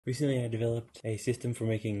Recently I developed a system for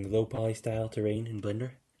making low-poly style terrain in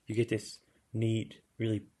Blender. You get this neat,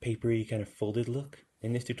 really papery kind of folded look.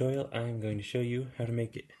 In this tutorial I'm going to show you how to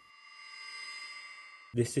make it.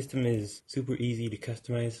 This system is super easy to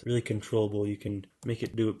customize, really controllable. You can make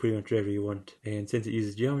it do it pretty much whatever you want. And since it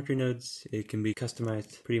uses geometry nodes, it can be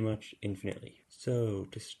customized pretty much infinitely. So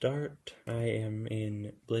to start, I am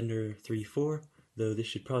in Blender 3.4, though this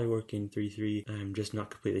should probably work in 3.3. I'm just not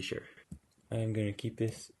completely sure. I'm going to keep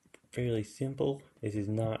this fairly simple. This is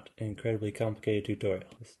not an incredibly complicated tutorial.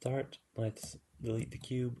 To start, let's delete the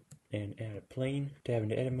cube and add a plane. Tab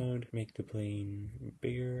into edit mode, make the plane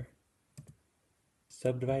bigger.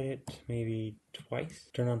 Subdivide it maybe twice.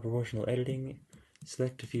 Turn on proportional editing.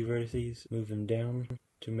 Select a few vertices, move them down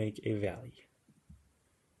to make a valley.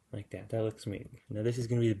 Like that. That looks smooth. Now this is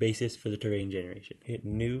going to be the basis for the terrain generation. Hit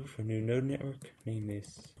new for new node network. Name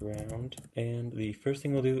this round. And the first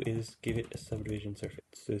thing we'll do is give it a subdivision surface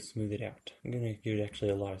to smooth it out. I'm going to give it actually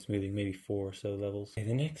a lot of smoothing, maybe 4 or so levels. Okay,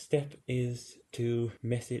 the next step is to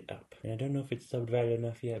mess it up. And I don't know if it's subdivided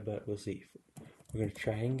enough yet, but we'll see. We're going to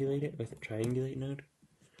triangulate it with a triangulate node.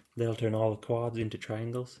 That'll turn all the quads into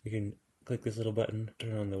triangles. You can click this little button,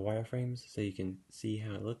 turn on the wireframes so you can see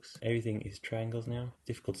how it looks. Everything is triangles now. It's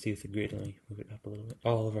difficult to see with the grid. Let me move it up a little bit.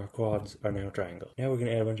 All of our quads are now triangles. Now we're going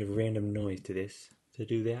to add a bunch of random noise to this. To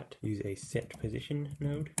do that, use a set position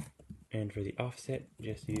node. And for the offset,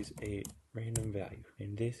 just use a random value.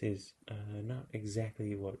 And this is not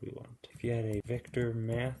exactly what we want. If you add a vector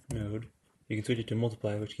math node, you can switch it to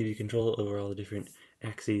multiply, which gives you control over all the different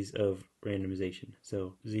axes of randomization.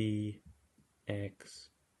 So Z, X,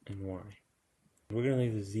 and Y. We're going to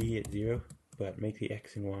leave the Z at 0, but make the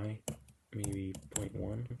X and Y maybe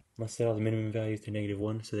 0.1. Must set all the minimum values to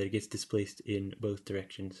 -1 so that it gets displaced in both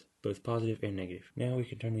directions, both positive and negative. Now we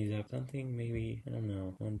can turn these up something, maybe, I don't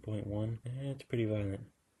know, 1.1. That's pretty violent.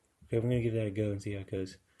 Okay, I'm going to give that a go and see how it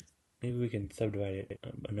goes. Maybe we can subdivide it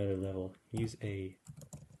another level. Use a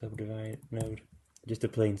subdivide node, just a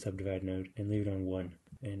plain subdivide node, and leave it on 1.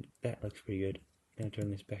 And that looks pretty good. I'm going to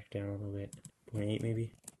turn this back down a little bit. 0.8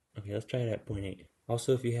 maybe? Okay, let's try it at 0.8.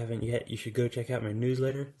 Also, if you haven't yet, you should go check out my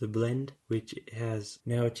newsletter, The Blend, which has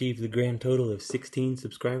now achieved the grand total of 16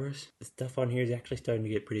 subscribers. The stuff on here is actually starting to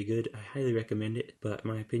get pretty good. I highly recommend it, but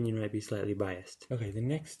my opinion might be slightly biased. Okay, the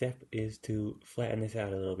next step is to flatten this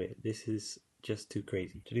out a little bit. This is just too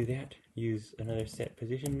crazy. To do that, use another set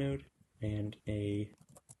position node and a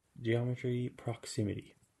geometry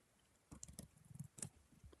proximity.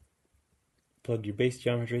 Plug your base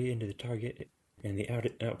geometry into the target and the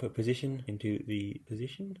output position into the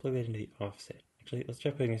position. Plug that into the offset. Actually, let's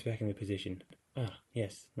try putting this back in the position. Ah,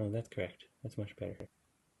 yes, no, that's correct. That's much better.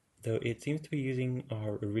 Though it seems to be using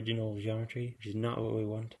our original geometry, which is not what we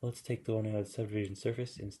want. Let's take the one out of the subdivision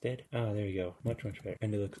surface instead. Ah, there you go. Much, much better.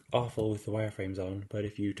 And it looks awful with the wireframes on, but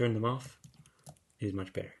if you turn them off, it is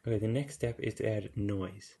much better. Okay, the next step is to add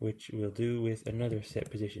noise, which we'll do with another set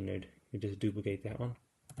position node. We just duplicate that one.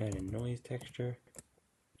 Add a noise texture,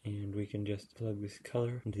 and we can just plug this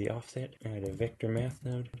color into the offset. Add a vector math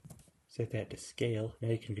node, set that to scale. Now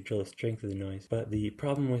you can control the strength of the noise. But the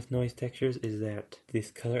problem with noise textures is that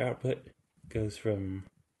this color output goes from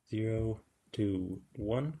 0 to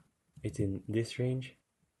 1. It's in this range,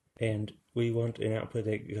 and we want an output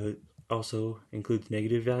that also includes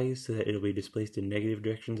negative values so that it'll be displaced in negative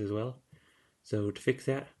directions as well. So to fix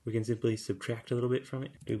that, we can simply subtract a little bit from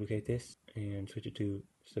it. Duplicate this and switch it to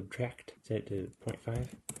subtract, set it to 0.5.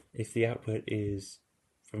 If the output is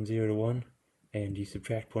from 0 to 1 and you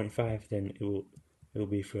subtract 0.5, then it will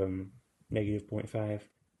be from negative 0.5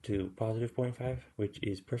 to positive 0.5, which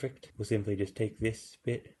is perfect. We'll simply just take this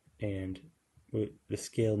bit and the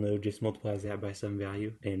scale node just multiplies that by some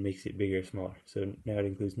value and makes it bigger or smaller. So now it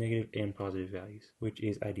includes negative and positive values, which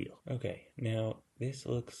is ideal. Okay, now this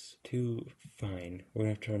looks too fine. We're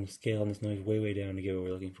going to have to turn the scale on this noise way, way down to get what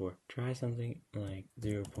we're looking for. Try something like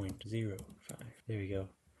 0.05. There we go.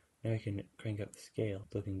 Now we can crank up the scale,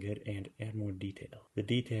 it's looking good, and add more detail. The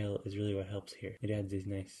detail is really what helps here. It adds these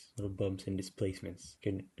nice little bumps and displacements.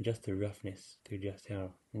 You can adjust the roughness to adjust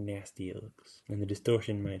how nasty it looks. And the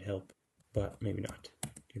distortion might help, but maybe not.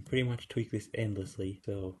 You can pretty much tweak this endlessly,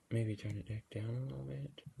 so maybe turn it back down a little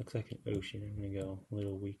bit. Looks like an ocean. I'm going to go a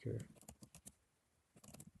little weaker.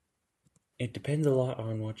 It depends a lot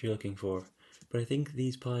on what you're looking for, but I think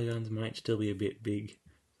these polygons might still be a bit big.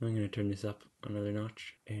 So I'm going to turn this up another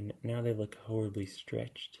notch, and now they look horribly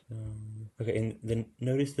stretched. Okay, and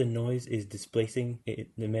notice the noise is displacing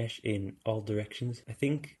the mesh in all directions. I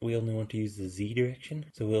think we only want to use the Z direction,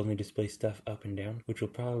 so we'll only displace stuff up and down, which will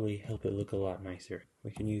probably help it look a lot nicer. We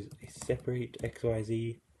can use a separate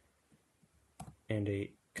XYZ and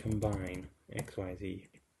a combine XYZ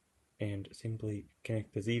and simply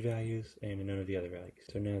connect the Z values and none of the other values.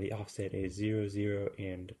 So now the offset is 0, 0,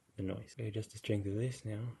 and the noise. Okay, adjust the strength of this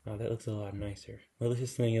now. Oh, that looks a lot nicer. Well, this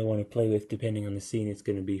is something you'll want to play with depending on the scene it's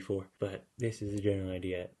going to be for, but this is the general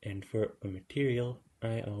idea. And for a material,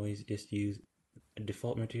 I always just use a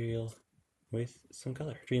default material with some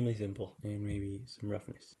color. Extremely simple, and maybe some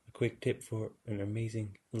roughness. A quick tip for an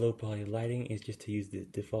amazing low poly lighting is just to use the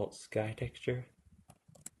default sky texture,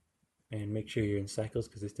 and make sure you're in cycles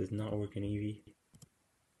because this does not work in Eevee.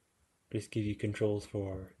 This gives you controls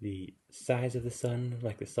for the size of the sun,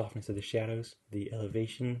 like the softness of the shadows, the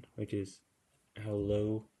elevation, which is how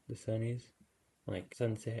low the sun is, like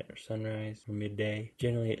sunset or sunrise or midday.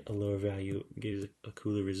 Generally a lower value gives a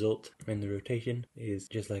cooler result, and the rotation is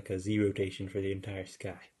just like a Z rotation for the entire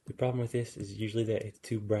sky. The problem with this is usually that it's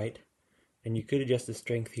too bright, and you could adjust the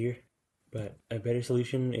strength here, but a better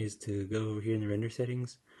solution is to go over here in the render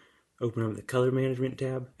settings, open up the color management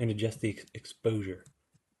tab, and adjust the exposure,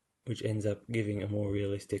 which ends up giving a more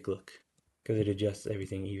realistic look because it adjusts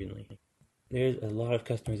everything evenly. There's a lot of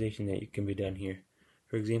customization that can be done here.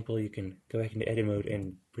 For example, you can go back into edit mode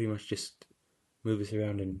and pretty much just move this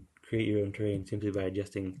around and create your own terrain simply by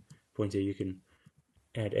adjusting points here. You can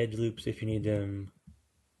add edge loops if you need them,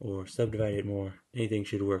 or subdivide it more. Anything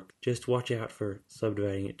should work. Just watch out for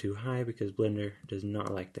subdividing it too high because Blender does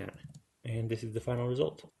not like that. And this is the final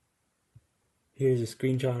result. Here's a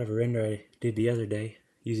screenshot of a render I did the other day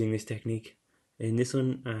using this technique. In this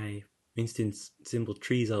one, I instanced simple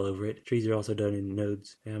trees all over it. Trees are also done in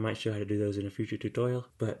nodes, and I might show how to do those in a future tutorial,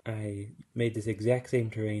 but I made this exact same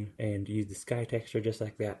terrain and used the sky texture just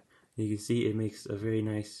like that. You can see it makes a very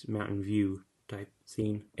nice mountain view type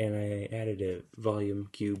scene, and I added a volume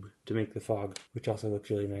cube to make the fog, which also looks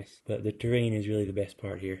really nice. But the terrain is really the best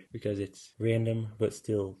part here because it's random but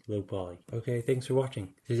still low poly. Okay, thanks for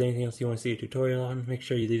watching. If there's anything else you want to see a tutorial on, make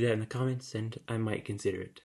sure you leave that in the comments and I might consider it.